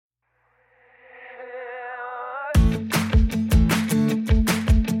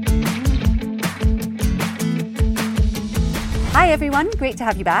everyone, great to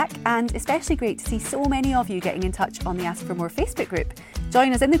have you back, and especially great to see so many of you getting in touch on the Ask for More Facebook group.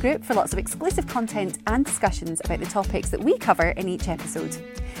 Join us in the group for lots of exclusive content and discussions about the topics that we cover in each episode.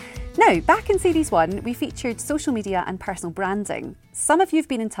 Now, back in Series 1, we featured social media and personal branding. Some of you have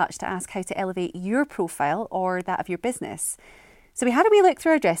been in touch to ask how to elevate your profile or that of your business. So we had a wee look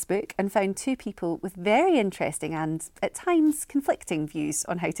through our address book and found two people with very interesting and, at times, conflicting views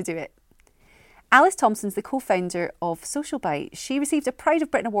on how to do it. Alice Thompson's the co-founder of Social Bite. She received a Pride of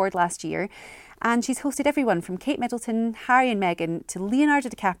Britain award last year, and she's hosted everyone from Kate Middleton, Harry and Meghan to Leonardo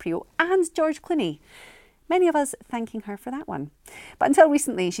DiCaprio and George Clooney. Many of us thanking her for that one. But until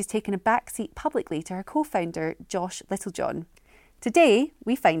recently, she's taken a backseat publicly to her co-founder, Josh Littlejohn. Today,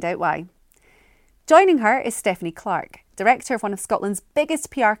 we find out why. Joining her is Stephanie Clark, director of one of Scotland's biggest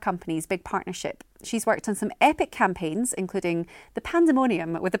PR companies, Big Partnership. She's worked on some epic campaigns, including the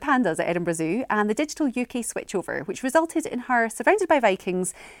Pandemonium with the Pandas at Edinburgh Zoo and the Digital UK Switchover, which resulted in her surrounded by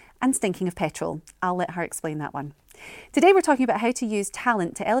Vikings and stinking of petrol. I'll let her explain that one. Today we're talking about how to use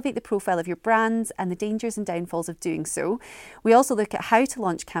talent to elevate the profile of your brand and the dangers and downfalls of doing so. We also look at how to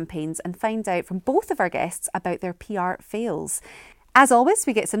launch campaigns and find out from both of our guests about their PR fails. As always,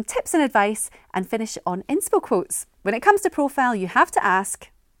 we get some tips and advice and finish on inspo quotes. When it comes to profile, you have to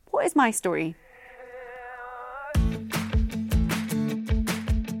ask, what is my story?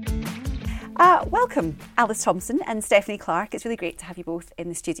 Welcome, Alice Thompson and Stephanie Clark. It's really great to have you both in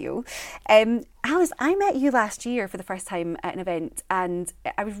the studio. Alice, I met you last year for the first time at an event, and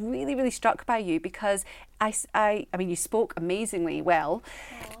I was really, really struck by you because I mean, you spoke amazingly well,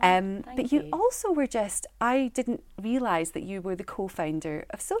 but you also were I didn't realise that you were the co-founder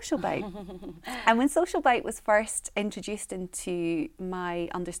of Social Bite. And when Social Bite was first introduced into my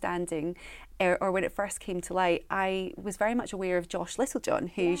understanding, or when it first came to light, I was very much aware of Josh Littlejohn,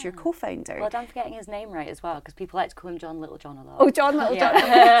 who's your co-founder. Well, I'm forgetting his name right as well, because people like to call him John Littlejohn a lot. Oh, John Littlejohn,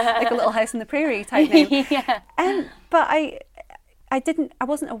 like a Little House on the Prairie type name. Yeah. But I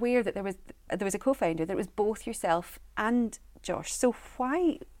wasn't aware that there was a co-founder, that it was both yourself and Josh. So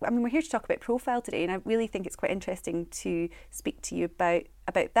why, I mean, we're here to talk about profile today, and I really think it's quite interesting to speak to you about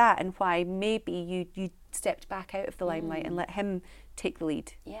that and why maybe you stepped back out of the limelight and let him take the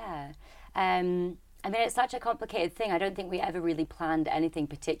lead. Yeah. I mean, it's such a complicated thing. I don't think we ever really planned anything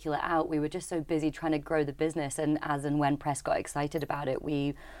particular out. We were just so busy trying to grow the business, and as and when press got excited about it,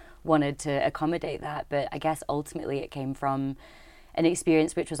 we wanted to accommodate that. But I guess ultimately it came from an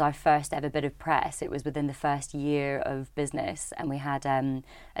experience which was our first ever bit of press. It was within the first year of business, and we had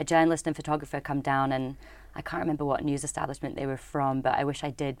a journalist and photographer come down, and I can't remember what news establishment they were from, but I wish I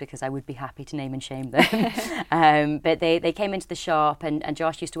did, because I would be happy to name and shame them. But they came into the shop, and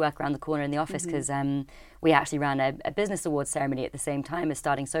Josh used to work around the corner in the office, because we actually ran a business awards ceremony at the same time as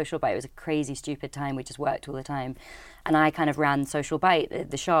starting Social Bite. It was a crazy, stupid time. We just worked all the time. And I kind of ran Social Bite at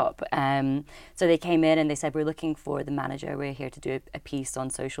the shop. So they came in and they said, we're looking for the manager. We're here to do a piece on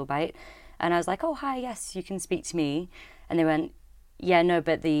Social Bite. And I was like, oh, hi, yes, you can speak to me. And they went, yeah, no,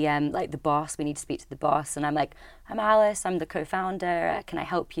 but the boss, we need to speak to the boss. And I'm like, I'm Alice, I'm the co-founder, can I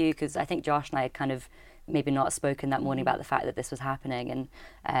help you? Because I think Josh and I had kind of maybe not spoken that morning about the fact that this was happening, and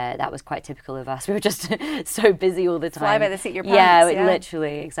that was quite typical of us. We were just so busy all the time. Fly by the seat of your pants. Yeah,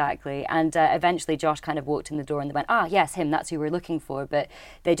 literally, exactly. And eventually Josh kind of walked in the door and they went, yes, him, that's who we're looking for. But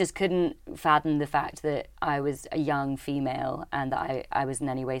they just couldn't fathom the fact that I was a young female and that I was in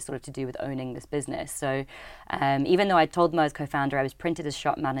any way sort of to do with owning this business. So even though I told them I was co-founder, I was printed as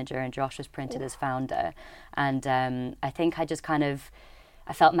shop manager and Josh was printed as founder. And I think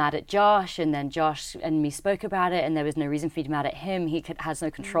I felt mad at Josh, and then Josh and me spoke about it, and there was no reason for me to be mad at him. He has no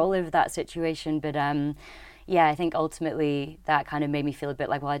control over that situation. But yeah, I think ultimately that kind of made me feel a bit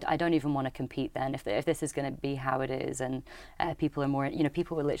like, well, I don't even want to compete then if this is going to be how it is. And people are more,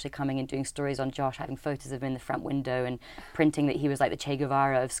 people were literally coming and doing stories on Josh, having photos of him in the front window and printing that he was like the Che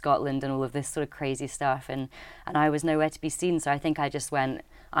Guevara of Scotland and all of this sort of crazy stuff. And I was nowhere to be seen. So I think I just went,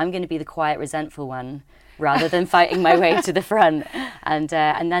 I'm going to be the quiet, resentful one, rather than fighting my way to the front. And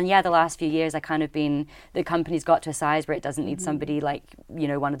then, the last few years, the company's got to a size where it doesn't need somebody like,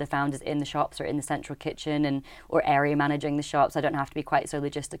 one of the founders in the shops or in the central kitchen or area managing the shops. I don't have to be quite so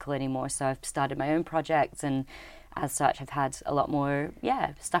logistical anymore. So I've started my own projects, and as such, I've had a lot more,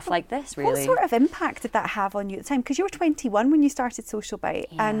 stuff like this, really. What sort of impact did that have on you at the time? Because you were 21 when you started Social Bite,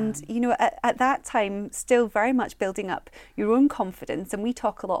 and, at that time, still very much building up your own confidence. And we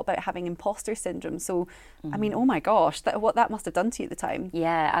talk a lot about having imposter syndrome. So, I mean, oh my gosh, what that must have done to you at the time.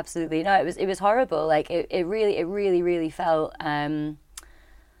 Yeah, absolutely. No, it was horrible. Like, it really, really felt...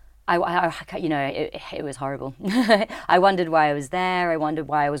 it was horrible. I wondered why I was there. I wondered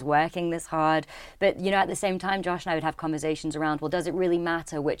why I was working this hard. But, at the same time, Josh and I would have conversations around, well, does it really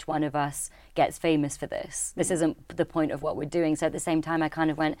matter which one of us gets famous for this? This isn't the point of what we're doing. So at the same time, I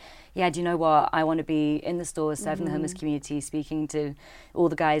kind of went, yeah, do you know what? I want to be in the stores, serving the homeless community, speaking to all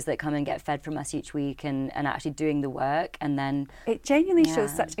the guys that come and get fed from us each week and actually doing the work. And then... It genuinely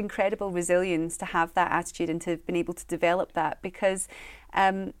shows such incredible resilience to have that attitude and to have been able to develop that, because...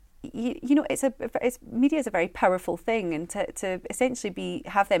 media is a very powerful thing, and to essentially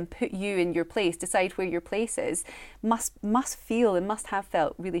have them put you in your place, decide where your place is, must feel and must have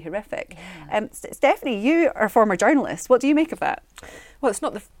felt really horrific. Yeah. Stephanie, you are a former journalist. What do you make of that? Well, it's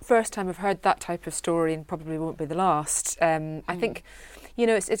not the first time I've heard that type of story, and probably won't be the last. I think,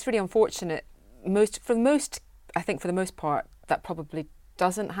 it's really unfortunate. For the most part, that probably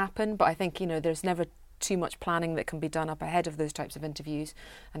doesn't happen. But I think there's never too much planning that can be done up ahead of those types of interviews,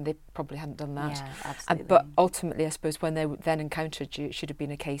 and they probably hadn't done that. Yeah, absolutely. But ultimately, I suppose when they then encountered you, it should have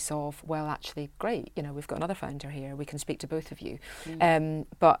been a case of, well, actually, great, we've got another founder here, we can speak to both of you.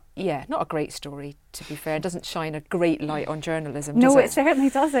 But yeah, not a great story, to be fair. It doesn't shine a great light on journalism, does it? No, it? it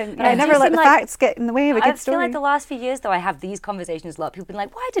certainly doesn't. Yeah, never let the facts get in the way of a good story. I feel like the last few years, though, I have these conversations a lot. People have been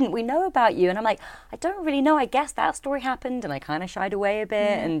like, why didn't we know about you? And I'm like, I don't really know. I guess that story happened, and I kind of shied away a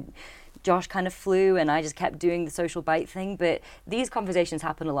bit, and Josh kind of flew, and I just kept doing the social bite thing. But these conversations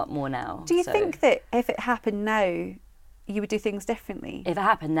happen a lot more now. Do you think that if it happened now, you would do things differently? If it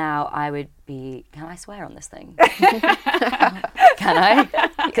happened now, I would be... Can I swear on this thing? Can I?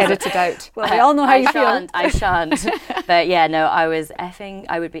 Edited out. Well, we all know how you feel. I shan't. But yeah, no, I would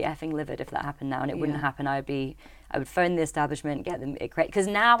be effing livid if that happened now, and it wouldn't happen. I would phone the establishment, get them it correct. Because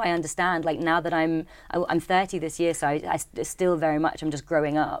now I understand, now that I'm 30 this year, so I still very much, I'm just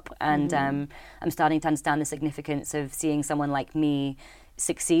growing up. And I'm starting to understand the significance of seeing someone like me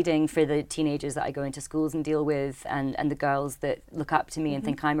succeeding for the teenagers that I go into schools and deal with, and the girls that look up to me and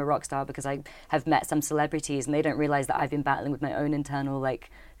think I'm a rock star because I have met some celebrities, and they don't realise that I've been battling with my own internal,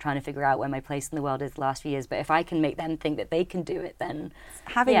 trying to figure out where my place in the world is the last few years. But if I can make them think that they can do it, then...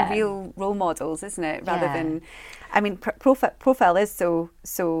 Having real role models, isn't it? Rather than... profile is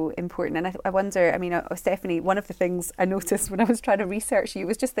so important. And I wonder, Stephanie, one of the things I noticed when I was trying to research you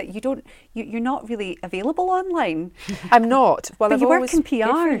was just that you're not really available online. I'm not. Well, but you work in PR.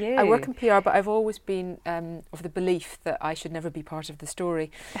 I work in PR, but I've always been of the belief that I should never be part of the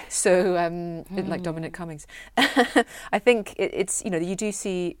story. So, like Dominic Cummings. I think it's, you do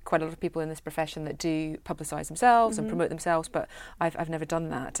see quite a lot of people in this profession that do publicise themselves and promote themselves, but I've never done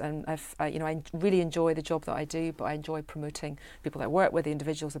that, and I really enjoy the job that I do, but I enjoy promoting people that I work with, the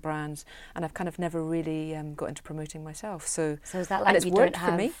individuals, the brands, and I've kind of never really got into promoting myself. So is that like you don't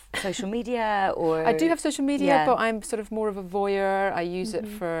have social media, or... I do have social media, but I'm sort of more of a voyeur. I use it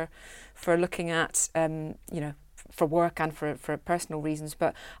for looking at, for work and for personal reasons,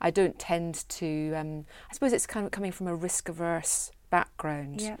 but I don't tend to, I suppose it's kind of coming from a risk-averse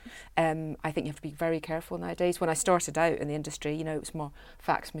background. I think you have to be very careful nowadays. When I started out in the industry, it was more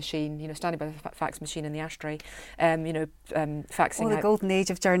fax machine, standing by the fax machine in the ashtray, faxing the golden age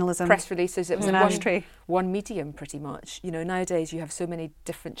of journalism. Press releases. It was an ashtray. One medium, pretty much. Nowadays you have so many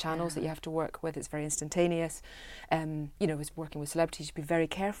different channels that you have to work with. It's very instantaneous. As working with celebrities, you have to be very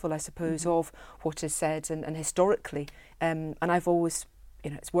careful, I suppose, of what is said and historically. And I've always...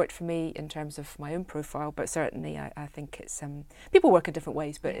 it's worked for me in terms of my own profile, but certainly I think it's people work in different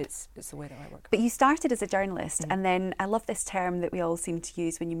ways, but it's the way that I work. But you started as a journalist, and then I love this term that we all seem to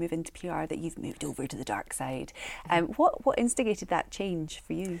use when you move into PR, that you've moved over to the dark side. What instigated that change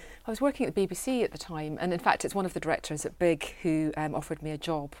for you? I was working at the BBC at the time, and in fact it's one of the directors at Big who offered me a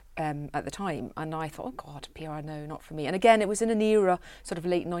job at the time, and I thought, oh God, PR, no, not for me. And again, it was in an era, sort of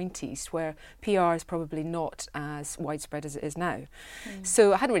late 90s, where PR is probably not as widespread as it is now.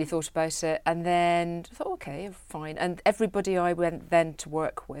 So I hadn't really thought about it, and then I thought, okay, fine. And everybody I went then to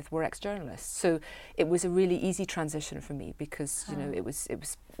work with were ex-journalists, so it was a really easy transition for me because it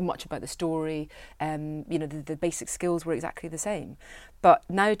was much about the story. The basic skills were exactly the same. But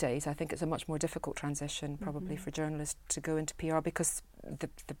nowadays, I think it's a much more difficult transition, probably for journalists to go into PR, because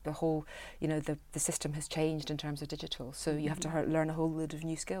the whole, the system has changed in terms of digital. So you have to learn a whole load of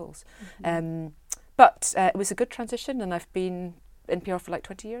new skills. But it was a good transition, and I've been in PR for like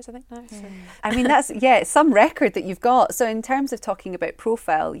 20 years, I think now. So. I mean, that's, some record that you've got. So in terms of talking about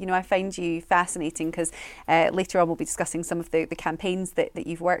profile, you know, I find you fascinating because later on we'll be discussing some of the campaigns that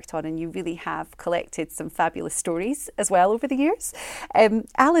you've worked on, and you really have collected some fabulous stories as well over the years.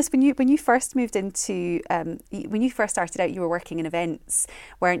 Alice, when you first moved into, when you first started out, you were working in events,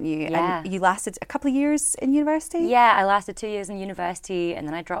 weren't you? Yeah. And you lasted a couple of years in university? Yeah, I lasted 2 years in university, and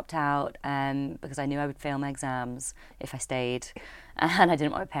then I dropped out because I knew I would fail my exams if I stayed. And I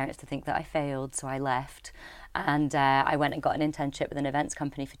didn't want my parents to think that I failed, so I left. And I went and got an internship with an events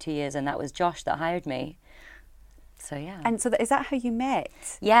company for 2 years, and that was Josh that hired me. So, yeah. And so is that how you met?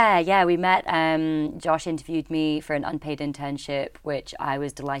 Yeah, we met. Josh interviewed me for an unpaid internship, which I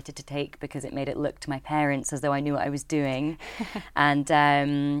was delighted to take because it made it look to my parents as though I knew what I was doing. And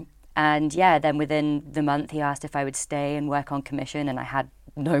yeah, then within the month he asked if I would stay and work on commission, and I had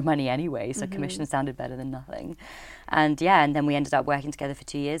no money anyway, so commission sounded better than nothing. And then we ended up working together for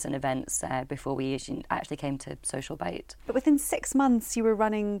 2 years in events before we actually came to Social Bite. But within 6 months you were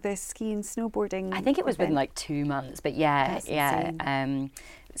running the ski and snowboarding I think it was event. within like 2 months, but yeah.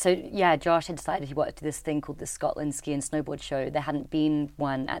 So yeah, Josh had decided he wanted to do this thing called the Scotland Ski and Snowboard Show. There hadn't been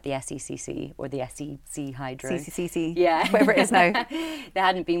one at the SECC or the SEC Hydro. CCCC, yeah, whatever it is now. There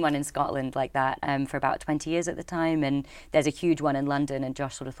hadn't been one in Scotland like that for about 20 years at the time, and there's a huge one in London, and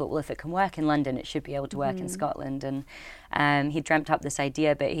Josh sort of thought, well, if it can work in London, it should be able to work in Scotland. And he dreamt up this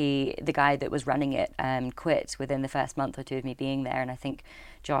idea, but the guy that was running it quit within the first month or two of me being there, and I think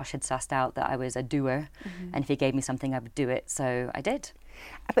Josh had sussed out that I was a doer, and if he gave me something I would do it, so I did.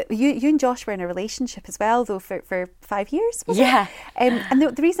 But you and Josh were in a relationship as well, though, for 5 years, was Yeah. it? And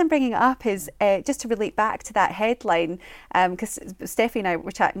the reason I'm bringing it up is just to relate back to that headline, because Stephanie and I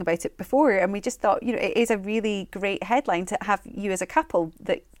were chatting about it before, and we just thought, you know, it is a really great headline to have you as a couple,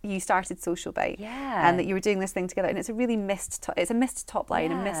 that you started Social Bite, and that you were doing this thing together, and it's a really missed top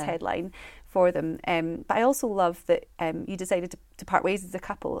line, a missed headline for them. But I also love that you decided to part ways as a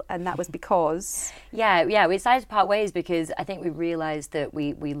couple, and that was because... Yeah, we decided to part ways because I think we realised that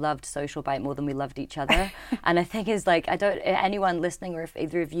we loved Social Bite more than we loved each other. And I think it's like, anyone listening, or if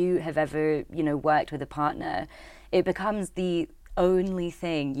either of you have ever, you know, worked with a partner, it becomes the only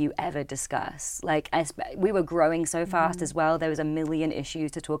thing you ever discuss. Like, we were growing so fast as well. There was a million issues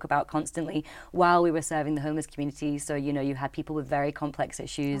to talk about constantly while we were serving the homeless community. So, you know, you had people with very complex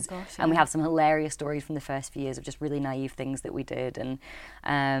issues, and we have some hilarious stories from the first few years of just really naive things that we did.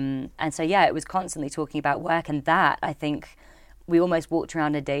 And so, yeah, it was constantly talking about work, and that, I think, we almost walked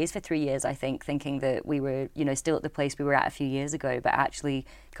around a daze for 3 years, I think, thinking that we were, you know, still at the place we were at a few years ago, but actually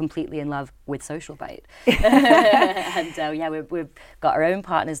completely in love with Social Bite. And we've got our own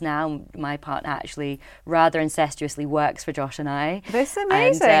partners now. My partner actually rather incestuously works for Josh and I. That's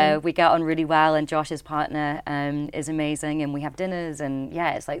amazing. And we get on really well, and Josh's partner is amazing, and we have dinners, and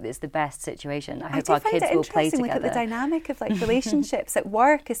it's like, it's the best situation. I hope our kids will play together. Look at the dynamic of like relationships at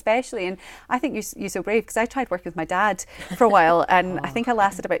work especially, and I think you're so brave, because I tried working with my dad for a while, and I think I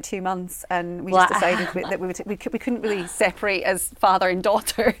lasted about 2 months, and we just decided that we couldn't really separate as father and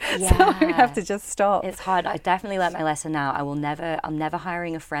daughter. So we have to just stop. It's hard. I definitely learnt my lesson now. I'm never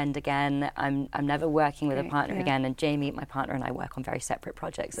hiring a friend again. I'm never working with a partner again. And Jamie, my partner, and I work on very separate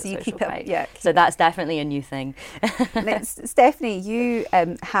projects at Social Bite. So that's definitely a new thing. Now, Stephanie, you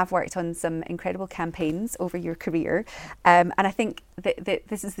have worked on some incredible campaigns over your career, and I think that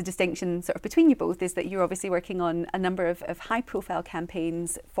this is the distinction sort of between you both, is that you're obviously working on a number of high-profile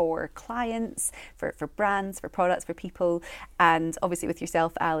campaigns for clients, for brands, for products, for people, and obviously with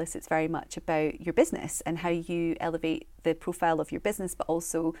yourself, Alice, it's very much about your business and how you elevate the profile of your business, but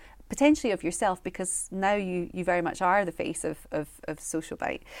also potentially of yourself, because now you very much are the face of Social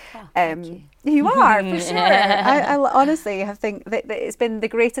Bite. Thank you. You are, for sure. I honestly think that it's been the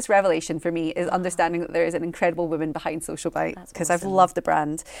greatest revelation for me, is understanding that there is an incredible woman behind Social Bite, because I've loved the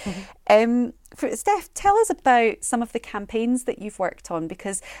brand. Steph, tell us about some of the campaigns that you've worked on,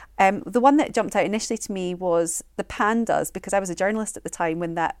 because the one that jumped out initially to me was the pandas, because I was a journalist at the time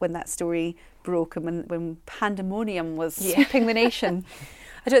when that story broke, and when pandemonium was sweeping the nation.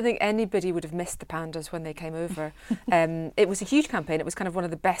 I don't think anybody would have missed the pandas when they came over. It was a huge campaign. It was kind of one of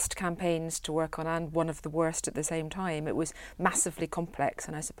the best campaigns to work on, and one of the worst at the same time. It was massively complex,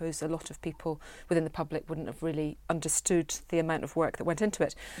 and I suppose a lot of people within the public wouldn't have really understood the amount of work that went into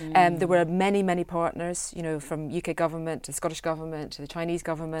it. There were many, many partners, you know, from UK government to Scottish government to the Chinese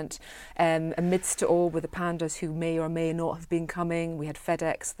government. Amidst it all were the pandas who may or may not have been coming. We had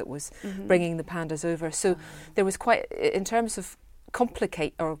FedEx that was bringing the pandas over. So there was quite, in terms of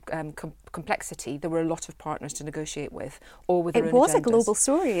complexity, there were a lot of partners to negotiate with, all with their own It was agendas. a global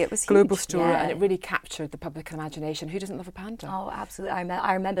story. It was huge. Global story, Yeah. and it really captured the public imagination. Who doesn't love a panda? Oh, absolutely.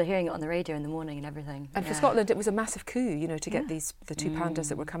 I remember hearing it on the radio in the morning and everything. And for Scotland, it was a massive coup, you know, to get the two pandas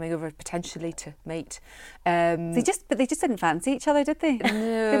that were coming over potentially to mate. They just didn't fancy each other, did they?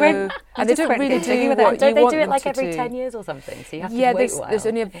 No, They weren't. and they don't weren't really getting jiggy do with what it. Don't you they want do it them like to every do. 10 years or something? So you have to Yeah, wait a while. there's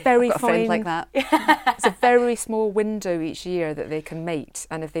only a very Got a friend fine, like that. it's a very small window each year that they can mate,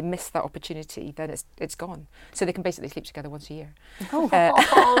 and if they miss that opportunity, then it's gone. So they can basically sleep together once a year. Once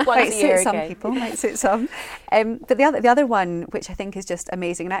Might a suit year, some okay. people, might suit some. But the other one, which I think is just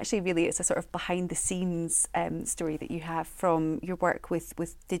amazing, and actually really it's a sort of behind the scenes story that you have from your work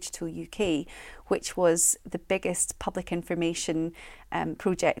with Digital UK, which was the biggest public information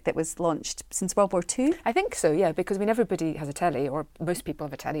project that was launched since World War II. I think so, yeah, because I mean everybody has a telly, or most people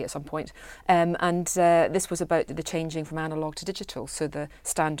have a telly at some point, and this was about the changing from analogue to digital. So the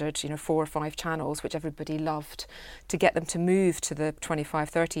standard, 4 or 5 channels, which everybody loved, to get them to move to the 25,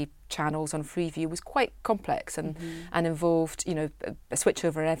 30 channels on Freeview was quite complex and involved, a switch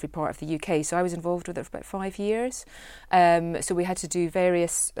over in every part of the UK. So I was involved with it for about 5 years. So we had to do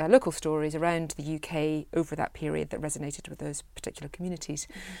various local stories around the UK over that period that resonated with those particular communities.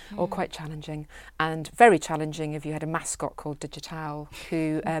 All quite challenging, and very challenging if you had a mascot called Digital,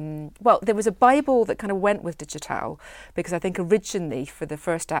 who, there was a Bible that kind of went with Digital, because I think originally for the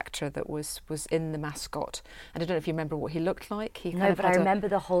first actor that was in the mascot, and I don't know if you remember what he looked like. No, but I remember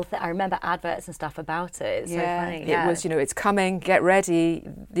the whole thing. I remember adverts and stuff about it. It's so funny. It was, it's coming, get ready,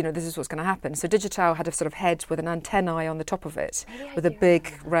 this is what's going to happen. So Digital had a sort of head with an antennae on the top of it, with a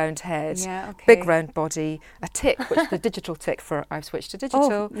big round head, big round body, a tick, which the digital tick for I've switched to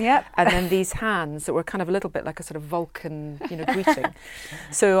digital, and then these hands that were kind of a little bit like a sort of Vulcan, greeting.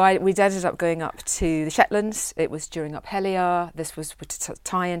 So we ended up going up to the Shetlands. It was during Uphelia. This was to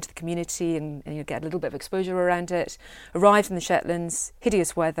tie into the community and get a little bit of exposure around it. Arrived in the Shetlands,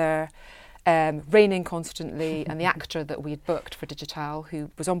 hideous weather, raining constantly, and the actor that we had booked for Digital,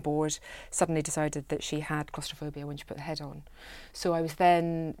 who was on board, suddenly decided that she had claustrophobia when she put the head on. So I was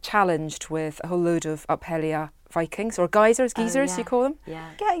then challenged with a whole load of Uphelia Vikings, or geysers, you call them?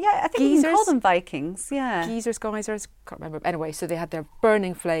 Yeah, I think you can call them Vikings, Geysers, can't remember. Anyway, so they had their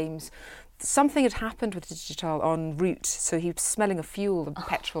burning flames. Something had happened with Digital en route, so he was smelling of fuel and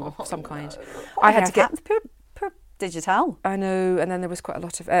petrol of some kind. I had to get... Poor Digital. I know, and then there was quite a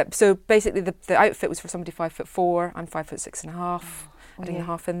lot of... so basically the outfit was for somebody 5'4". I'm 5'6.5". Adding a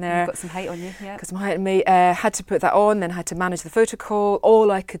half in there. You've got some height on you, yeah. Got some height on me. Had to put that on, then had to manage the photo call.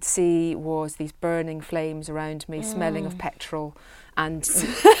 All I could see was these burning flames around me, smelling of petrol. And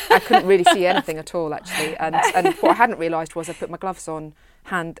I couldn't really see anything at all, actually. And what I hadn't realised was I put my gloves on,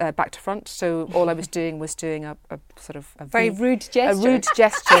 back to front. So all I was doing was doing a sort of very rude gesture. A rude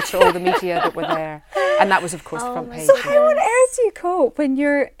gesture to all the media that were there, and that was, of course, the front page. So how on earth do you cope when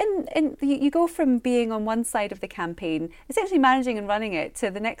you're you go from being on one side of the campaign, essentially managing and running it,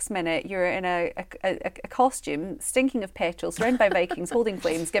 to the next minute you're in a costume, stinking of petrol, surrounded by Vikings, holding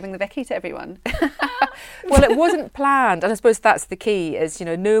flames, giving the Vicky to everyone? Well, it wasn't planned, and I suppose that's the key. Is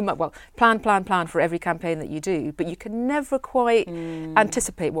plan for every campaign that you do, but you can never quite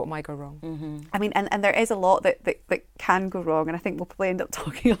anticipate what might go wrong. I mean, and there is a lot that can go wrong, and I think we'll probably end up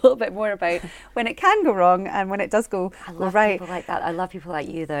talking a little bit more about when it can go wrong and when it does go I love right. people like that. I love people like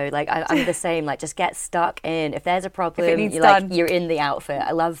you, though. Like I'm the same. Like, just get stuck in. If there's a problem, you're in the outfit.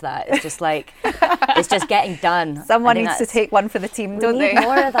 I love that. It's just like it's just getting done. Someone needs to take one for the team, don't they? We need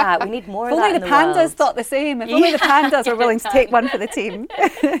more of that. We need more of that. If only the pandas thought the same. If only the pandas were willing to take one for the team.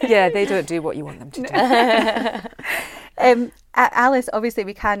 Yeah, they don't do what you want them to do. Alice, obviously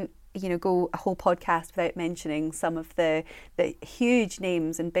we can't go a whole podcast without mentioning some of the huge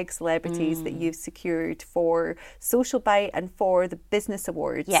names and big celebrities that you've secured for Social Bite and for the Business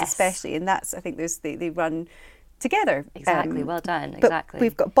Awards, especially. And that's, I think they run together. Exactly, well done. But exactly.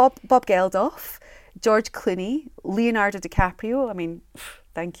 we've got Bob Geldof, George Clooney, Leonardo DiCaprio. I mean,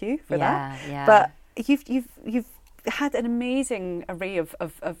 thank you for that. Yeah. But you've had an amazing array of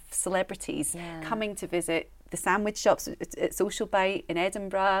celebrities coming to visit the sandwich shops at Social Bite in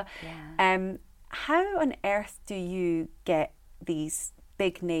Edinburgh. How on earth do you get these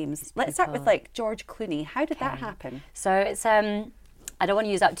big names? Let's start with George Clooney. How did that happen? So it's I don't want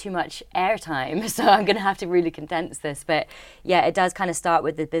to use up too much airtime, so I'm going to have to really condense this. But yeah, it does kind of start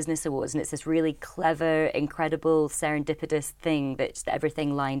with the business awards, and it's this really clever, incredible, serendipitous thing that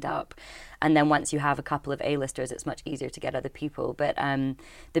everything lined up. And then once you have a couple of A-listers, it's much easier to get other people. But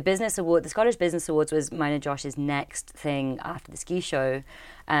the Scottish Business Awards was mine and Josh's next thing after the ski show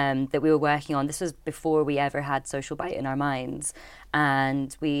that we were working on. This was before we ever had Social Bite in our minds.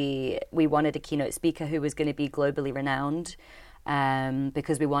 And we wanted a keynote speaker who was going to be globally renowned,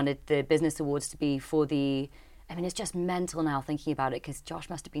 because we wanted the Business Awards to be for it's just mental now thinking about it, because Josh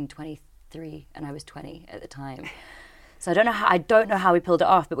must have been 23 and I was 20 at the time. So I don't know how we pulled it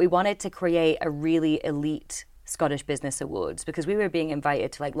off, but we wanted to create a really elite Scottish Business Awards, because we were being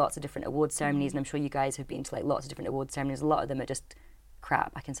invited to like lots of different award ceremonies, and I'm sure you guys have been to like lots of different award ceremonies. A lot of them are just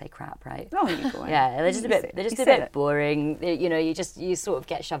crap. I can say crap, right? Oh, you go on. Yeah, they're just a bit boring. You sort of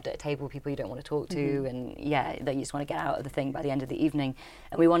get shoved at a table with people you don't want to talk to, and that you just want to get out of the thing by the end of the evening.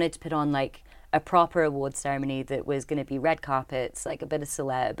 And we wanted to put on like a proper award ceremony that was going to be red carpets, like a bit of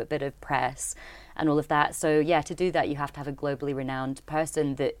celeb, a bit of press, and all of that. So yeah, to do that, you have to have a globally renowned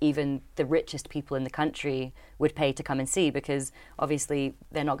person that even the richest people in the country would pay to come and see, because obviously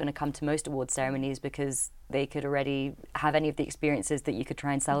they're not going to come to most award ceremonies because they could already have any of the experiences that you could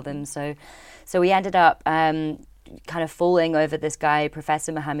try and sell them. So we ended up kind of falling over this guy,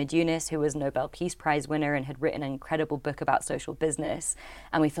 Professor Muhammad Yunus, who was a Nobel Peace Prize winner and had written an incredible book about social business.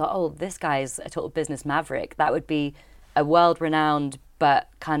 And we thought, oh, this guy's a total business maverick. That would be a world-renowned but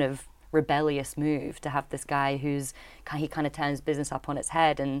kind of rebellious move to have this guy he kind of turns business up on its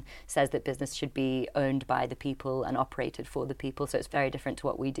head and says that business should be owned by the people and operated for the people. So it's very different to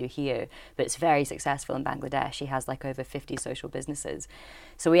what we do here, but it's very successful in Bangladesh. He has like over 50 social businesses.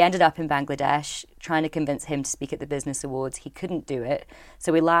 So we ended up in Bangladesh trying to convince him to speak at the Business Awards. He couldn't do it.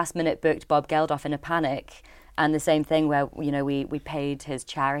 So we last minute booked Bob Geldof in a panic, and the same thing where, we paid his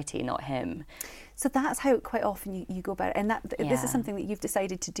charity, not him. So that's how quite often you go about it. And this is something that you've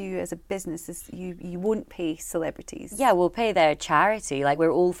decided to do as a business, is you won't pay celebrities. Yeah, we'll pay their charity. Like,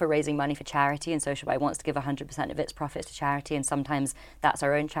 we're all for raising money for charity, and Social Bite wants to give 100% of its profits to charity, and sometimes that's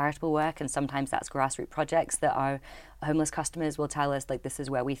our own charitable work, and sometimes that's grassroots projects that our homeless customers will tell us, like, this is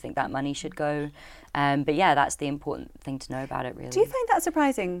where we think that money should go. But yeah, that's the important thing to know about it, really. Do you find that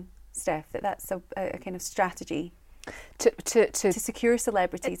surprising, Steph, that that's a kind of strategy? To secure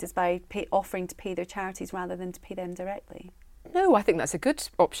celebrities is by offering to pay their charities rather than to pay them directly? No, I think that's a good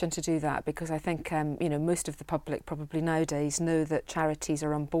option to do that, because I think most of the public probably nowadays know that charities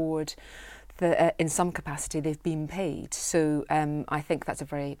are on board. In some capacity they've been paid, so I think that's a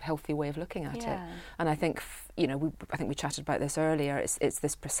very healthy way of looking at it. And I think I think we chatted about this earlier. It's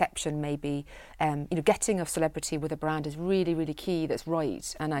this perception, maybe getting a celebrity with a brand is really, really key. That's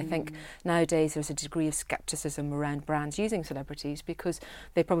right, and I think nowadays there's a degree of scepticism around brands using celebrities, because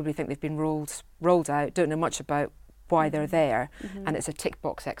they probably think they've been rolled out, don't know much about why they're there, and it's a tick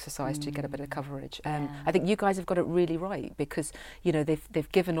box exercise to get a bit of coverage. I think you guys have got it really right, because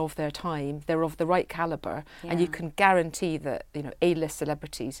they've given of their time, they're of the right calibre, and you can guarantee that A-list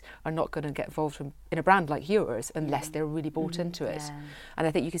celebrities are not going to get involved in a brand like yours unless they're really bought into it. And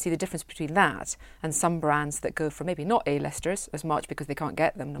I think you can see the difference between that and some brands that go for maybe not A-listers as much because they can't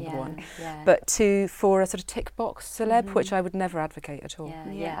get them, number one, but for a sort of tick box celeb, which I would never advocate at all.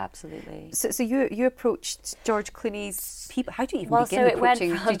 Yeah, absolutely. So you approached George Clooney's people. How do you even begin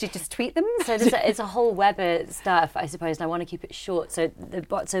approaching? Did you just tweet them? So it's a whole web of stuff, I suppose, and I want to keep it short. So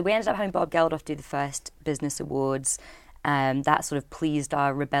we ended up having Bob Geldof do the first Business Awards. That sort of pleased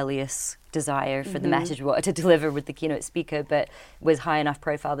our rebellious desire for the message we wanted to deliver with the keynote speaker, but was high enough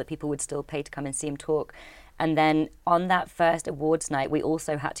profile that people would still pay to come and see him talk. And then on that first awards night, we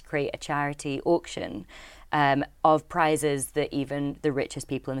also had to create a charity auction of prizes that even the richest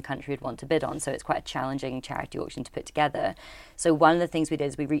people in the country would want to bid on. So it's quite a challenging charity auction to put together. So one of the things we did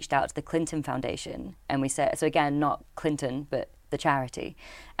is we reached out to the Clinton Foundation, and we said, so again, not Clinton, but the charity.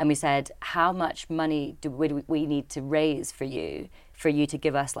 And we said, how much money would we need to raise for you to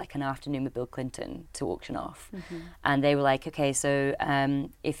give us like an afternoon with Bill Clinton to auction off? And they were like, okay, so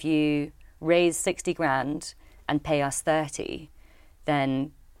if you raise 60 grand and pay us 30,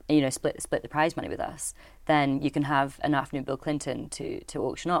 then split the prize money with us, then you can have an afternoon Bill Clinton to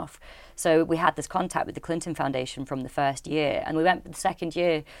auction off. So we had this contact with the Clinton Foundation from the first year, and we went the second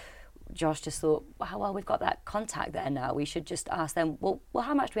year. Josh just thought, well, we've got that contact there now. We should just ask them, well,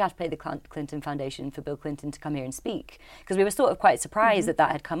 how much do we have to pay the Clinton Foundation for Bill Clinton to come here and speak? Because we were sort of quite surprised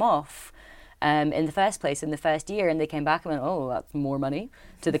that had come off in the first place in the first year, and they came back and went, oh, that's more money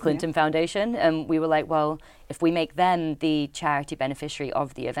to the Clinton Foundation. And we were like, well, if we make them the charity beneficiary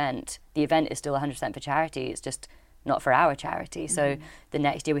of the event is still 100% for charity. It's just not for our charity. So the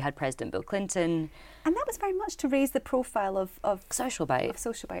next year we had President Bill Clinton. And that was very much to raise the profile of Social Bite. Of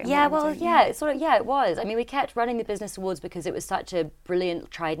Social Bite. Yeah, well, yeah, it was. I mean, we kept running the Business Awards because it was such a brilliant,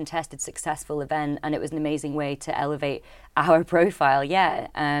 tried and tested, successful event, and it was an amazing way to elevate our profile,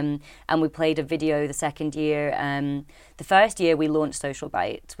 And we played a video the second year. The first year we launched Social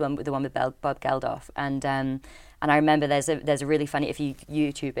Bite, the one with Bob Geldof, and I remember there's a really funny, if you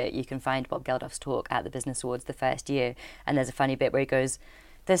YouTube it, you can find Bob Geldof's talk at the Business Awards the first year, and there's a funny bit where he goes,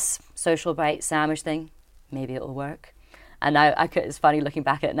 "This Social Bite sandwich thing, maybe it'll work." And it's funny looking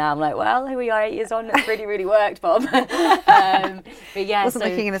back at it now. I'm like, well, here we are 8 years on. It's really worked, Bob. But yeah, wasn't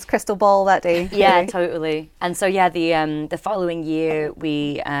looking in his crystal ball that day. Yeah, really. Totally. And so yeah, the following year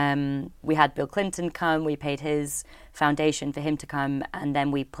we had Bill Clinton come. We paid his foundation for him to come, and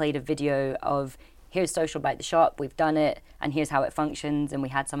then we played a video of, here's Social Bite the shop. We've done it, and here's how it functions. And we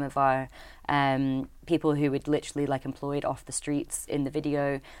had some of our people who would literally like employed off the streets in the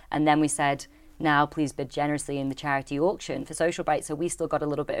video, and then we said, now please bid generously in the charity auction for Social Bite. So we still got a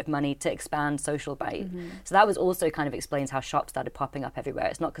little bit of money to expand Social Bite. So that was also kind of explains how shops started popping up everywhere.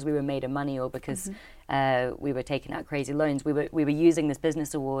 It's not because we were made of money or because we were taking out crazy loans. We were using this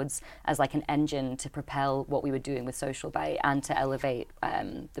Business Awards as like an engine to propel what we were doing with Social Bite and to elevate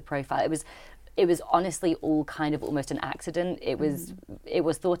the profile. It was honestly all kind of almost an accident. It was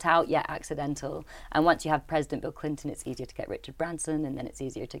thought out yet accidental. And once you have President Bill Clinton, it's easier to get Richard Branson, and then it's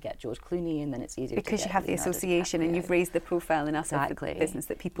easier to get George Clooney, and then it's easier because to get you have the association, and you've raised the profile enough of the business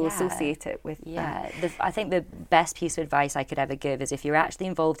that people associate it with. Yeah, I think the best piece of advice I could ever give is if you're actually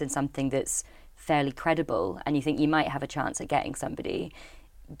involved in something that's fairly credible and you think you might have a chance at getting somebody,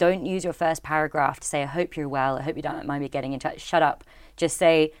 don't use your first paragraph to say, I hope you're well, I hope you don't mind me getting in touch. Shut up. Just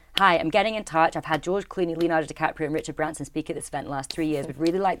say, hi, I'm getting in touch. I've had George Clooney, Leonardo DiCaprio, and Richard Branson speak at this event the last 3 years. We'd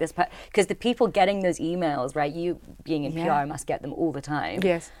really like this. Because the people getting those emails, right, you being in PR must get them all the time.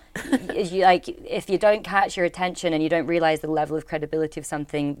 Yes. If you don't catch your attention and you don't realise the level of credibility of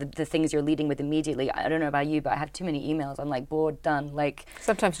something, the things you're leading with immediately, I don't know about you, but I have too many emails. I'm like, bored, done.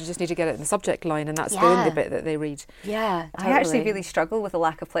 Sometimes you just need to get it in the subject line, and that's the only bit that they read. Yeah, totally. I actually really struggle with a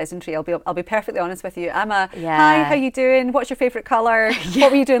lack of pleasantry. I'll be perfectly honest with you. I'm hi, how you doing? What's your favourite colour?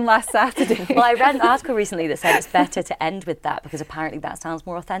 What were you doing last Saturday? Well, I read an article recently that said it's better to end with that because apparently that sounds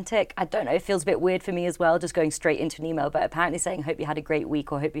more authentic. I don't know, it feels a bit weird for me as well, just going straight into an email, but apparently saying hope you had a great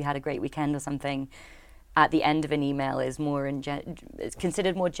week or hope you had a great weekend or something at the end of an email is more it's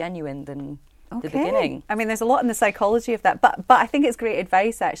considered more genuine than the beginning. I mean, there's a lot in the psychology of that, but I think it's great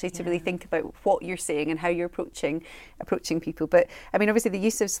advice actually to really think about what you're saying and how you're approaching people. But I mean, obviously the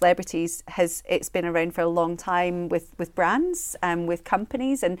use of celebrities it's been around for a long time with brands and with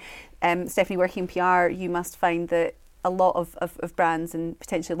companies. And Stephanie, working in PR, you must find that a lot of brands and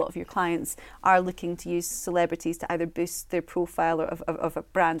potentially a lot of your clients are looking to use celebrities to either boost their profile of a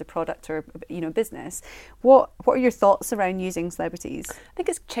brand, a product, or business. What are your thoughts around using celebrities? I think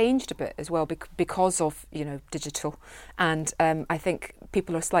it's changed a bit as well because of digital, and I think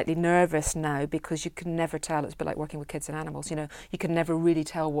people are slightly nervous now because you can never tell. It's a bit like working with kids and animals. You can never really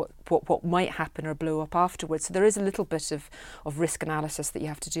tell what might happen or blow up afterwards. So there is a little bit of risk analysis that you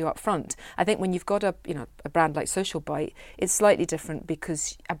have to do up front. I think when you've got a brand like Social Bite, it's slightly different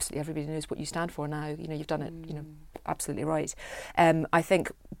because absolutely everybody knows what you stand for now. You've done it, absolutely right. I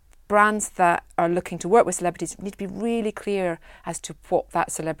think brands that are looking to work with celebrities need to be really clear as to what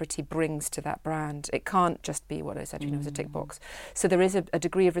that celebrity brings to that brand. It can't just be what I said, as a tick box. So there is a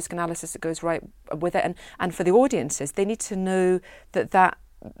degree of risk analysis that goes right with it. And for the audiences, they need to know that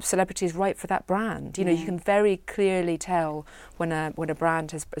celebrity is right for that brand. You can very clearly tell when a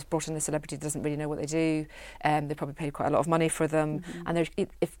brand has brought in a celebrity that doesn't really know what they do. They probably paid quite a lot of money for them. And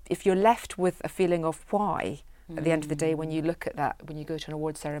if you're left with a feeling of why, at the end of the day, when you look at that, when you go to an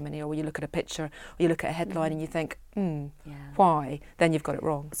award ceremony or when you look at a picture or you look at a headline and you think, why, then you've got it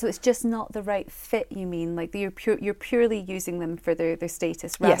wrong. So it's just not the right fit, you mean? Like you're purely using them for their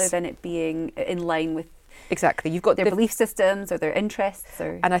status rather than it being in line with exactly. You've got their belief systems or their interests.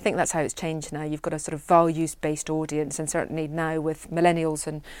 And I think that's how it's changed now. You've got a sort of values-based audience, and certainly now with millennials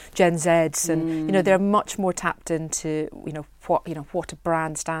and Gen Zs, and they're much more tapped into what a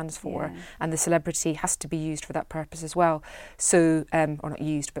brand stands for, and the celebrity has to be used for that purpose as well. So, or not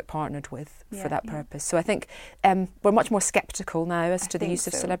used, but partnered with for that purpose. So I think we're much more sceptical now as to the use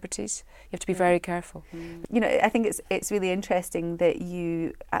of celebrities. You have to be very careful. I think it's really interesting that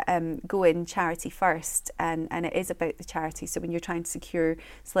you go in charity first, and it is about the charity. So when you're trying to secure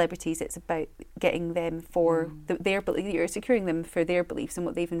celebrities, it's about getting them for their beliefs. You're securing them for their beliefs and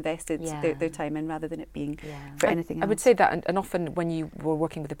what they've invested their time in, rather than it being for anything else. I would say that, and often when you were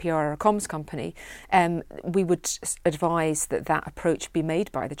working with a PR or a comms company, we would advise that approach be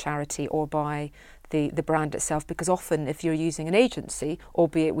made by the charity or by the brand itself, because often if you're using an agency,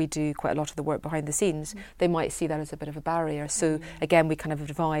 albeit we do quite a lot of the work behind the scenes, they might see that as a bit of a barrier. So again, we kind of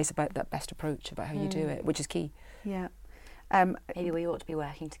advise about that best approach, about how you do it, which is key. Yeah. Maybe we ought to be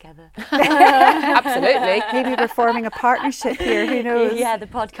working together. Absolutely. Maybe we're forming a partnership here, who knows? Yeah, the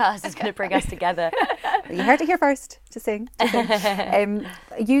podcast is going to bring us together. You heard it here first, just saying.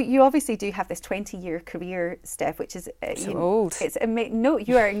 You obviously do have this 20-year career, Steph, which is... old. No,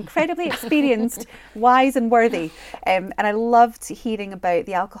 you are incredibly experienced, wise and worthy. And I loved hearing about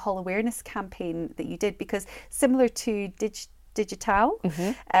the alcohol awareness campaign that you did, because similar to Digital,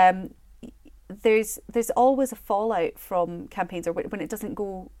 there's always a fallout from campaigns, or when it doesn't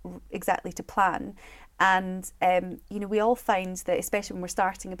go exactly to plan. And, we all find that, especially when we're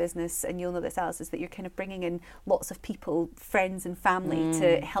starting a business, and you'll know this, Alice, is that you're kind of bringing in lots of people, friends and family,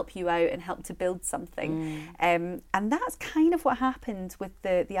 to help you out and help to build something. And that's kind of what happened with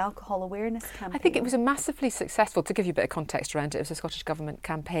the alcohol awareness campaign. I think it was a massively successful, to give you a bit of context around it, it was a Scottish Government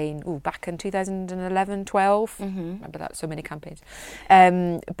campaign back in 2011-12. Remember that, so many campaigns.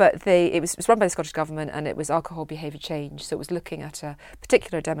 But it was run by the Scottish Government, and it was alcohol behaviour change. So it was looking at a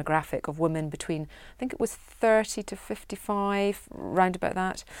particular demographic of women between, I think it was 30 to 55, round about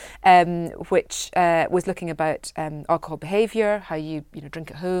that, which was looking about alcohol behaviour, how you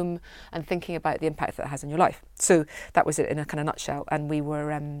drink at home, and thinking about the impact that has on your life. So that was it in a kind of nutshell, and we were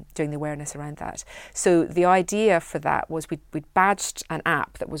doing the awareness around that. So the idea for that was we'd badged an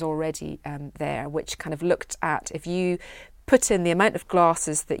app that was already there, which kind of looked at, if you put in the amount of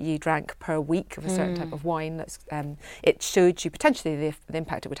glasses that you drank per week of a certain type of wine, it showed you potentially the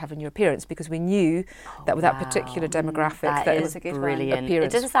impact it would have on your appearance, because we knew that with that particular demographic, that is brilliant.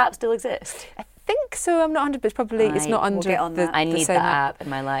 Does this app still exist? I think so. I'm not 100%, but probably it's not under I need that app in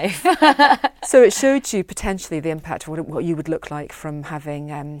my life. So it showed you potentially the impact of what you would look like from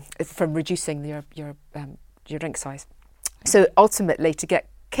having from reducing your drink size. So ultimately, to get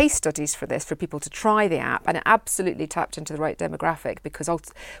case studies for this, for people to try the app, and it absolutely tapped into the right demographic, because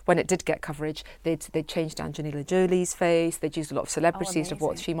when it did get coverage, they'd changed Angelina Jolie's face, they'd used a lot of celebrities of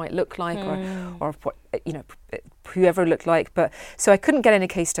what she might look like, or what whoever looked like. But so I couldn't get any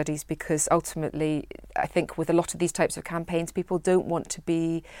case studies, because ultimately I think with a lot of these types of campaigns, people don't want to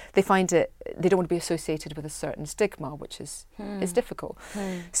be, they don't want to be associated with a certain stigma, which is difficult.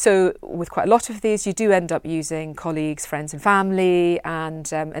 So with quite a lot of these, you do end up using colleagues, friends and family, and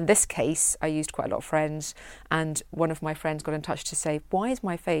in this case I used quite a lot of friends, and one of my friends got in touch to say, why is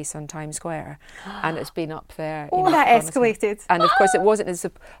my face on Times Square? And it's been up there. That escalated. And of course it wasn't, it's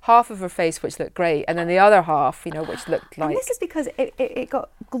half of her face which looked great, and then the other half, which looked like... And this is because it got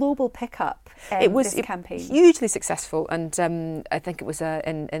global pickup, this campaign. Hugely successful, and I think it was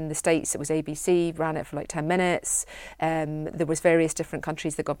in the States, it was ABC, ran it for like 10 minutes. There was various different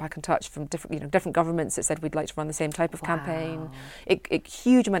countries that got back in touch from different governments that said we'd like to run the same type of campaign.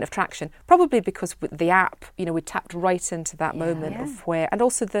 Huge amount of traction, probably because with the app, we tapped right into that moment of where, and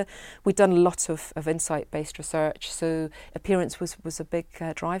also we'd done a lot of insight-based research, so appearance was a big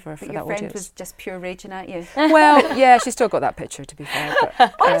driver for that audience. Your friend was just pure raging at you. Well, yeah, she's still got that picture, to be fair.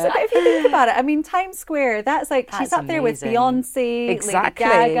 But, honestly, but if you think about it, I mean, Times Square, that's she's up there with Beyonce, exactly.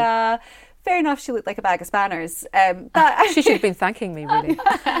 Lady Gaga. Fair enough, she looked like a bag of spanners. She should have been thanking me, really.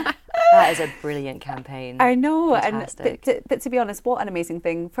 That is a brilliant campaign. I know. Fantastic. But to be honest, what an amazing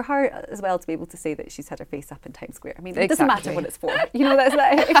thing for her as well to be able to say that she's had her face up in Times Square. I mean, it doesn't matter what it's for. That's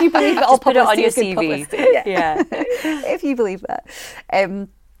if you believe that all publicity is good publicity. Yeah. If you believe that.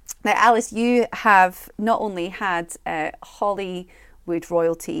 Now, Alice, you have not only had Hollywood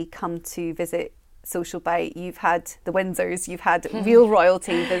royalty come to visit Social Bite, you've had the Windsors, you've had real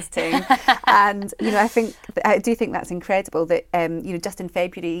royalty visiting, and I do think that's incredible that just in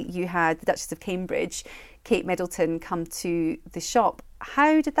February you had the Duchess of Cambridge, Kate Middleton, come to the shop.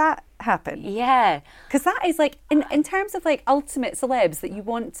 How did that happen? Yeah, because that is like in terms of like ultimate celebs that you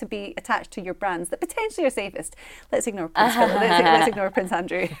want to be attached to your brands that potentially are safest. Let's ignore Prince Philip. Let's ignore Prince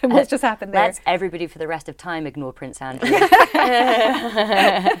Andrew. What's just happened there? Let's everybody for the rest of time ignore Prince Andrew.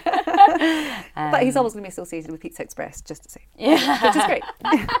 But he's always going to be associated with Pizza Express, just to say, which is great.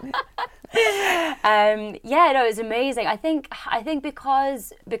 No, it was amazing. I think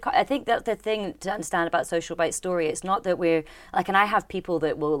because I think that's the thing to understand about Social Bite's story. It's not that we're like, and I have people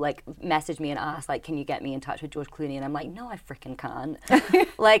that will like message me and ask like, can you get me in touch with George Clooney? And I'm like, no, I freaking can't.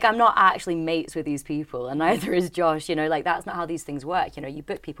 Like, I'm not actually mates with these people, and neither is Josh. You know, like that's not how these things work. You know, you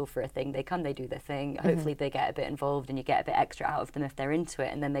book people for a thing, they come, they do their thing. Hopefully, they get a bit involved, and you get a bit extra out of them if they're into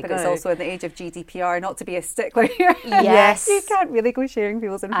it, and then they go. But it's also in the age of GDPR, not to be a stickler here. Yes, you can't really go sharing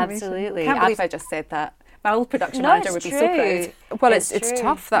people's information. Absolutely. I can't believe I just said that. My old production manager would be so proud. Well, it's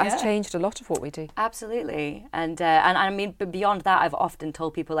tough. That has changed a lot of what we do. Absolutely. And I mean, but beyond that, I've often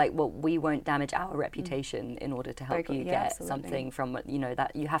told people like, well, we won't damage our reputation in order to help you get something from, you know,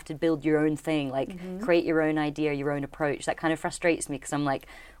 that you have to build your own thing, like create your own idea, your own approach. That kind of frustrates me because I'm like,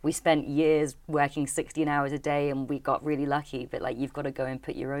 we spent years working 16 hours a day and we got really lucky, but like you've got to go and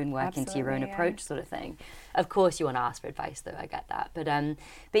put your own work into your own approach sort of thing. Of course you want to ask for advice though, I get that.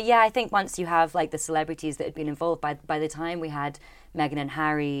 But yeah, I think once you have like the celebrities that had been involved, by the time we had Meghan and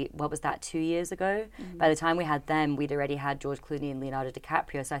Harry, what was that, 2 years ago? By the time we had them, we'd already had George Clooney and Leonardo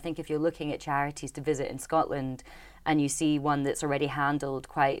DiCaprio. So I think if you're looking at charities to visit in Scotland and you see one that's already handled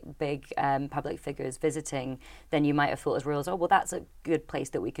quite big public figures visiting, then you might have thought as royals, oh, well, that's a good place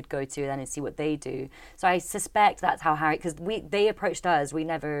that we could go to then and see what they do. So I suspect that's how Harry, because they approached us, we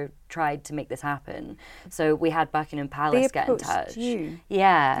never tried to make this happen. So we had Buckingham Palace get in touch. You?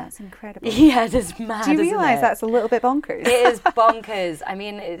 Yeah. That's incredible. Yeah, it's mad. Do you realise that's a little bit bonkers? It is bonkers. I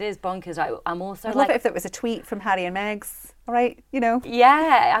mean, it is bonkers. I'm also I'd love it if it was a tweet from Harry and Meg's, right? You know.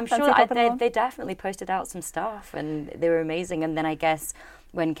 Yeah, I'm sure they definitely posted out some stuff and they were amazing. And then I guess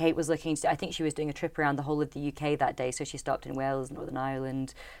when Kate was looking, I think she was doing a trip around the whole of the UK that day. So she stopped in Wales, Northern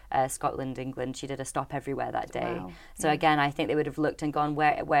Ireland, Scotland, England. She did a stop everywhere that day. Wow. So again, I think they would have looked and gone,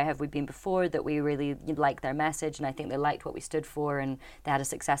 where have we been before that we really liked their message? And I think they liked what we stood for. And they had a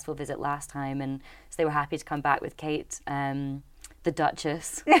successful visit last time. And so they were happy to come back with Kate. The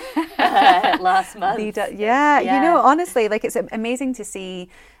Duchess last month. You know, honestly, like it's amazing to see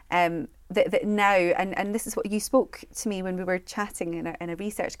that now, and this is what you spoke to me when we were chatting in a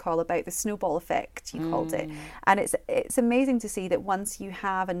research call about the snowball effect, you called it, and it's amazing to see that once you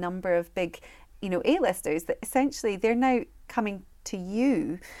have a number of big, you know, A-listers, that essentially they're now coming to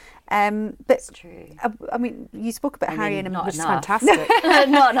you. But that's true. I mean, you spoke about Harry and not which is fantastic.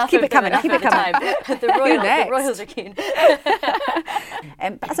 Not enough. Keep it coming. Keep it coming. The royals are keen.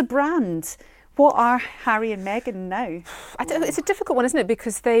 As a brand, what are Harry and Meghan now? It's a difficult one, isn't it?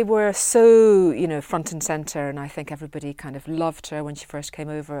 Because they were so, you know, front and centre, and I think everybody kind of loved her when she first came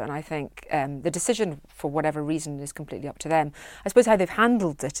over. And I think the decision, for whatever reason, is completely up to them. I suppose how they've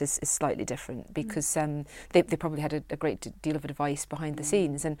handled it is slightly different because they probably had a great deal of advice behind the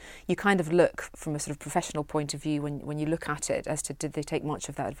scenes, and you kind of look from a sort of professional point of view when you look at it as to did they take much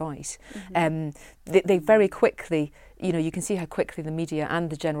of that advice. They very quickly, you know, you can see how quickly the media and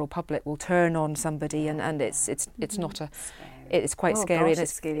the general public will turn on somebody, and it's not it's quite scary, and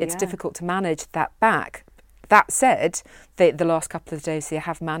it's difficult to manage that back. That said, the last couple of days they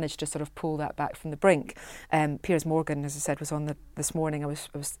have managed to sort of pull that back from the brink. Piers Morgan, as I said, was on this morning. I was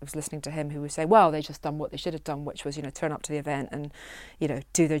listening to him, who was saying, well, they just done what they should have done, which was, you know, turn up to the event and, you know,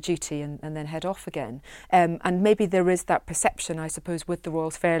 do their duty and then head off again. And maybe there is that perception, I suppose, with the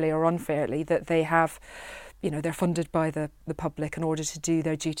royals, fairly or unfairly, that they have, you know, they're funded by the public in order to do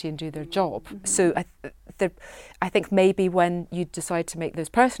their duty and do their job. So I think maybe when you decide to make those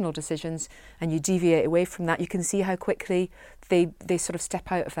personal decisions and you deviate away from that, you can see how quickly they sort of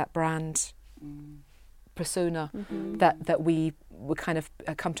step out of that brand persona that we would kind of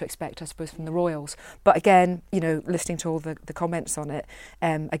come to expect, I suppose, from the royals. But again, you know, listening to all the comments on it,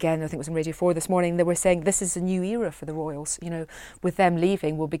 again, I think it was on Radio 4 this morning, they were saying this is a new era for the royals. You know, with them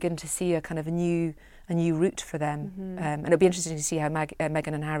leaving, we'll begin to see a kind of a new route for them. And it'll be interesting to see how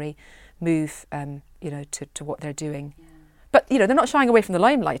Meghan and Harry move, you know, to what they're doing. Yeah. But, you know, they're not shying away from the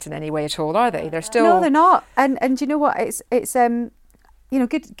limelight in any way at all, are they? They're still... No, they're not. And you know what? It's you know,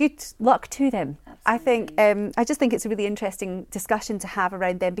 good luck to them. Absolutely. I think I just think it's a really interesting discussion to have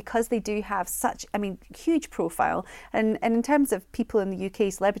around them because they do have such, I mean, huge profile. And in terms of people in the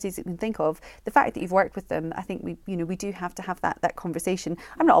UK, celebrities that you can think of, the fact that you've worked with them, I think we do have to have that conversation.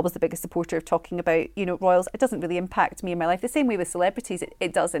 I'm not always the biggest supporter of talking about, you know, royals. It doesn't really impact me in my life. The same way with celebrities,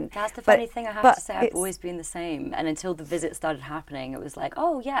 it doesn't. That's the funny thing. I have to say, I've always been the same. And until the visit started happening, it was like,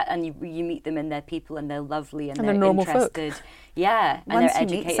 oh yeah, and you meet them and they're people and they're lovely and they're normal interested. Folk. Yeah. Well, once they're you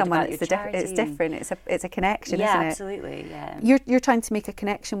meet educated someone, about it's your charity. it's different. It's a connection, Yeah, isn't it? absolutely. Yeah. You're trying to make a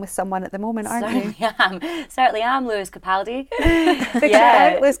connection with someone at the moment, aren't you? Certainly am, Lewis Capaldi. Big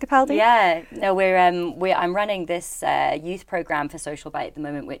shout out, Lewis Capaldi. Yeah, no, I'm running this youth program for Social Bite at the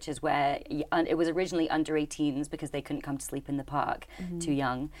moment, which is where it was originally under 18s because they couldn't come to sleep in the park, too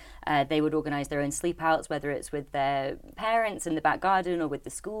young. They would organise their own sleep outs, whether it's with their parents in the back garden or with the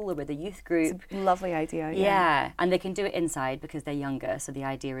school or with a youth group. It's a lovely idea. Yeah, and they can do it inside because they're younger. So the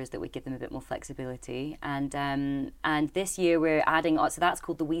idea is that we give them a bit more flexibility. And this year we're adding on. So that's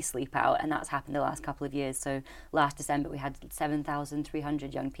called the We Sleep Out, and that's happened the last couple of years. So last December we had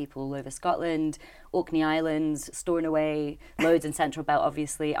 7,300 young people all over Scotland, Orkney Islands, Stornoway, loads in Central Belt.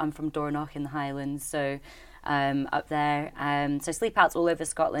 Obviously, I'm from Dornoch in the Highlands, so. Up there. So sleep outs all over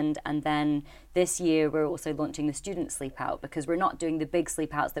Scotland, and then this year we're also launching the student sleep out because we're not doing the big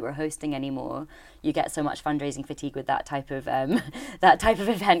sleep outs that we're hosting anymore. You get so much fundraising fatigue with that type of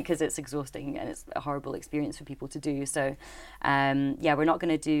event because it's exhausting and it's a horrible experience for people to do. So we're not going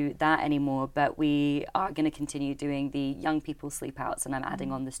to do that anymore, but we are going to continue doing the young people sleep outs, and I'm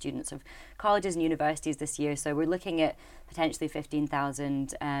adding on the students of colleges and universities this year. So we're looking at potentially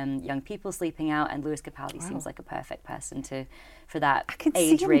 15,000 young people sleeping out, and Lewis Capaldi seems like a perfect person for that I can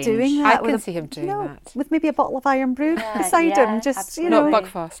age see him range. doing that. I can see him doing that. With maybe a bottle of Iron Brew beside him, just absolutely. Not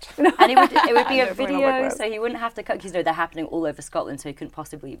Buckfast. And it would be a No, probably not video, Buckfast. so he wouldn't have to cut, because they're happening all over Scotland, so he couldn't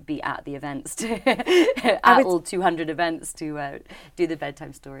possibly be at the events all 200 events to do the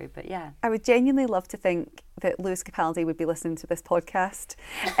bedtime story. But yeah, I would genuinely love to think that Lewis Capaldi would be listening to this podcast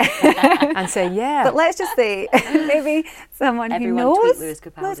And say, yeah. But let's just say maybe someone Everyone who knows tweet Lewis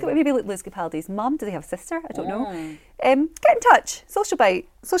Capaldi. maybe Lewis Capaldi's mum. Do they have a sister? I don't know. Get in touch. Social Bite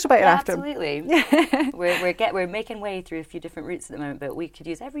are after him. absolutely. We're making way through a few different routes at the moment, but we could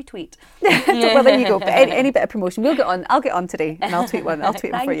use every tweet. Well, there you go. But any bit of promotion, I'll get on today, and I'll tweet one. I'll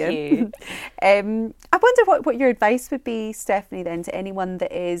tweet one for you. You. I wonder what your advice would be, Stephanie, then, to anyone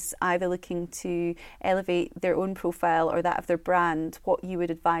that is either looking to elevate their own profile or that of their brand. What you would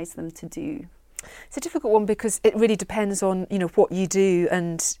advise them to do? It's a difficult one because it really depends on what you do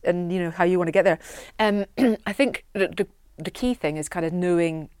and how you want to get there. I think the key thing is kind of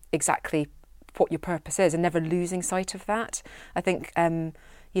knowing exactly what your purpose is and never losing sight of that. I think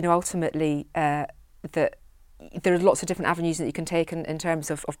ultimately that there are lots of different avenues that you can take in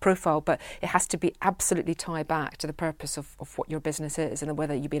terms of profile, but it has to be absolutely tied back to the purpose of what your business is, and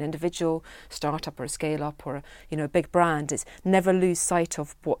whether you be an individual, startup or a scale up or a big brand. It's never lose sight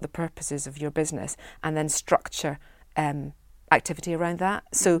of what the purpose is of your business, and then structure activity around that.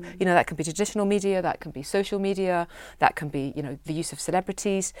 So, that can be traditional media, that can be social media, that can be, the use of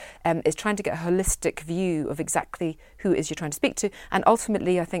celebrities. Is trying to get a holistic view of exactly who it is you're trying to speak to. And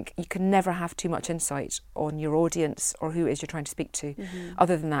ultimately, I think you can never have too much insight on your audience or who it is you're trying to speak to.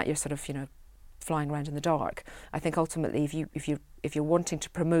 Other than that, you're sort of, flying around in the dark. I think ultimately, if you're wanting to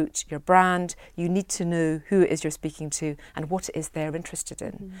promote your brand, you need to know who it is you're speaking to and what it is they're interested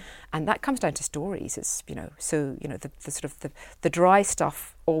in, and that comes down to stories. It's the sort of the dry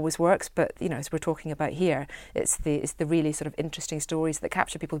stuff always works, but as we're talking about here, it's the really sort of interesting stories that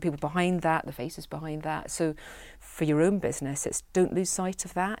capture people, the people behind that, the faces behind that. So for your own business, it's don't lose sight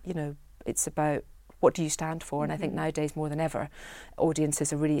of that. It's about what do you stand for, and I think nowadays more than ever,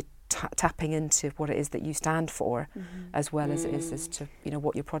 audiences are really tapping into what it is that you stand for, as well as it is as to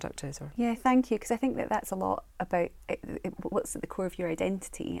what your product is. Yeah, thank you, because I think that's a lot about what's at the core of your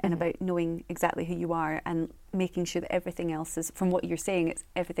identity, and about knowing exactly who you are and making sure that everything else is, from what you're saying,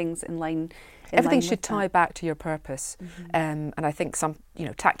 everything's in line. Everything should tie back to your purpose, and I think some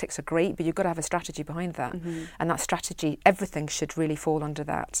tactics are great, but you've got to have a strategy behind that, and that strategy, everything should really fall under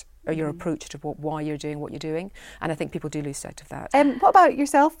that, or your approach to why you're doing what you're doing. And I think people do lose sight of that. What about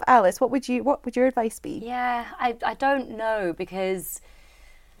yourself, Alice? What would your advice be? Yeah, I don't know, because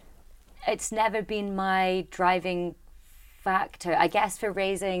it's never been my driving factor. I guess for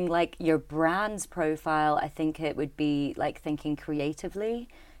raising your brand's profile, I think it would be thinking creatively,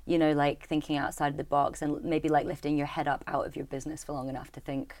 thinking outside of the box, and maybe lifting your head up out of your business for long enough to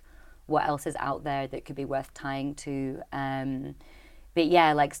think what else is out there that could be worth tying to. But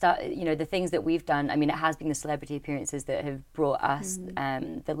yeah, the things that we've done, I mean, it has been the celebrity appearances that have brought us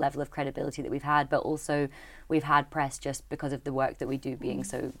the level of credibility that we've had, but also we've had press just because of the work that we do being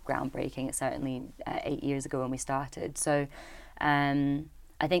so groundbreaking. It's certainly 8 years ago when we started. So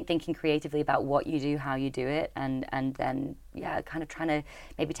I think thinking creatively about what you do, how you do it, and then, kind of trying to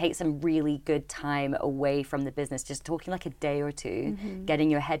maybe take some really good time away from the business, just talking a day or two, getting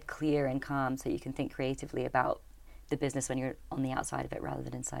your head clear and calm so you can think creatively about the business when you're on the outside of it rather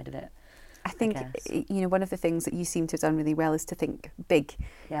than inside of it. I think, one of the things that you seem to have done really well is to think big,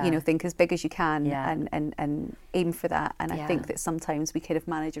 think as big as you can and aim for that. And I think that sometimes we kind of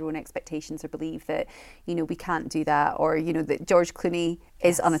manage our own expectations or believe that, we can't do that, or, that George Clooney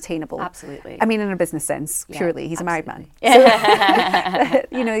is unattainable. Absolutely. I mean, in a business sense, purely. He's a married man. So,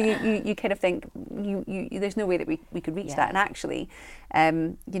 you kind of think, there's no way that we could reach that. And actually,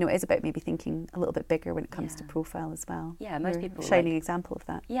 it is about maybe thinking a little bit bigger when it comes to profile as well. Yeah, most people... Shining example of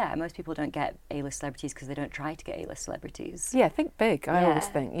that. Yeah, most people don't get A-list celebrities because they don't try to get A-list celebrities. Yeah, think big. I always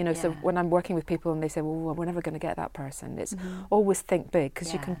think, so when I'm working with people and they say, well, we're never going to get that person, it's always think big,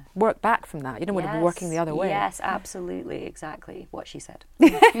 because you can work back from that. You don't want to be working the other way. Yes, absolutely, exactly what she said.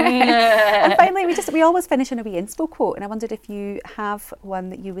 And finally, we always finish on a wee inspo quote, and I wondered if you have one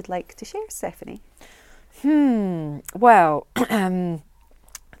that you would like to share, Stephanie. Well,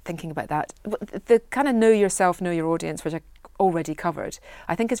 thinking about that, the kind of know yourself, know your audience, which I already covered,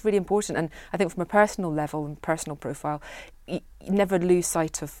 I think is really important. And I think from a personal level and personal profile, you never lose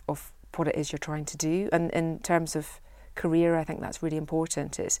sight of what it is you're trying to do. And in terms of career, I think that's really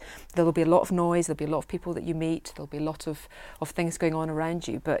important. There'll be a lot of noise, there'll be a lot of people that you meet, there'll be a lot of things going on around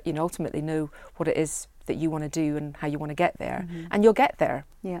you, but ultimately know what it is that you want to do and how you want to get there. And you'll get there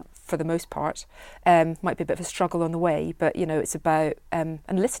for the most part. Might be a bit of a struggle on the way, but it's about and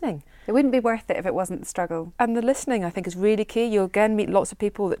listening. It wouldn't be worth it if it wasn't the struggle. And the listening, I think, is really key. You'll again meet lots of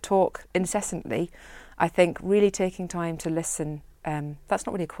people that talk incessantly. I think really taking time to listen. That's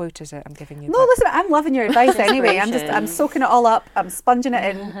not really a quote, is it? I'm giving you. No, listen, I'm loving your advice anyway. I'm soaking it all up. I'm sponging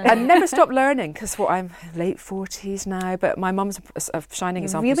it in. And never stop learning, because I'm late 40s now, but my mum's a shining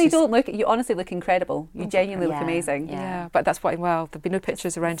example. You really don't look. You honestly look incredible. You genuinely look amazing. Yeah, but that's why. Well, there'll be no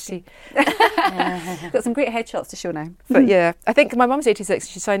pictures around to see. Got some great headshots to show now. But yeah, I think my mum's 86.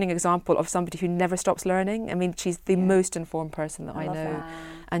 She's a shining example of somebody who never stops learning. I mean, she's the most informed person that I know, that.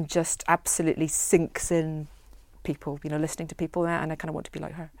 and just absolutely sinks in people, listening to people, and I kind of want to be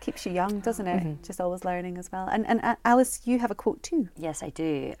like her. Keeps you young, doesn't it? Just always learning as well. And Alice, you have a quote too. Yes, I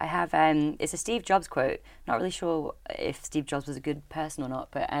do. I have, it's a Steve Jobs quote. Not really sure if Steve Jobs was a good person or not,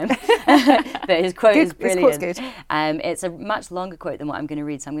 but but his quote is brilliant. His quote's good. It's a much longer quote than what I'm going to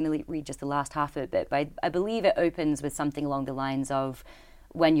read, so I'm going to read just the last half of it, but I believe it opens with something along the lines of,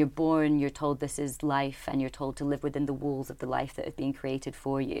 when you're born, you're told this is life, and you're told to live within the walls of the life that have been created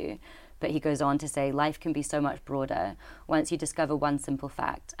for you. But he goes on to say, life can be so much broader once you discover one simple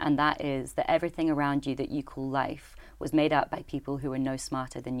fact, and that is that everything around you that you call life was made up by people who are no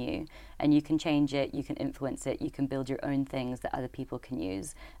smarter than you. And you can change it, you can influence it, you can build your own things that other people can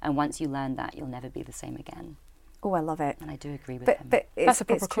use. And once you learn that, you'll never be the same again. Oh, I love it. And I do agree with him. But that's a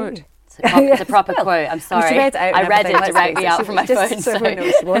proper quote. It's a proper quote. I'm sorry. I read it directly out from my phone. So everyone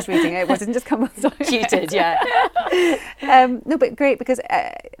knows she was reading it. It didn't just come on. Cheated, yeah. No, but great, because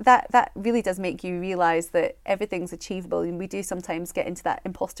that really does make you realise that everything's achievable, and we do sometimes get into that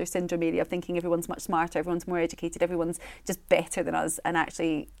imposter syndrome area of thinking everyone's much smarter, everyone's more educated, everyone's just better than us, and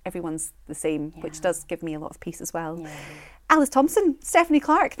actually everyone's the same, which does give me a lot of peace as well. Yeah. Alice Thompson, Stephanie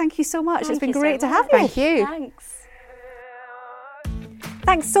Clark, thank you so much. It's been great to have you. Thank you. Thanks.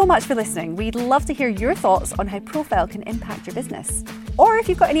 Thanks so much for listening. We'd love to hear your thoughts on how profile can impact your business. Or if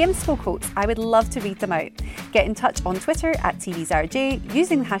you've got any inspo quotes, I would love to read them out. Get in touch on Twitter @TVsRJ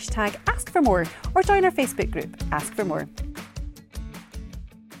using the hashtag AskForMore, or join our Facebook group, Ask for More.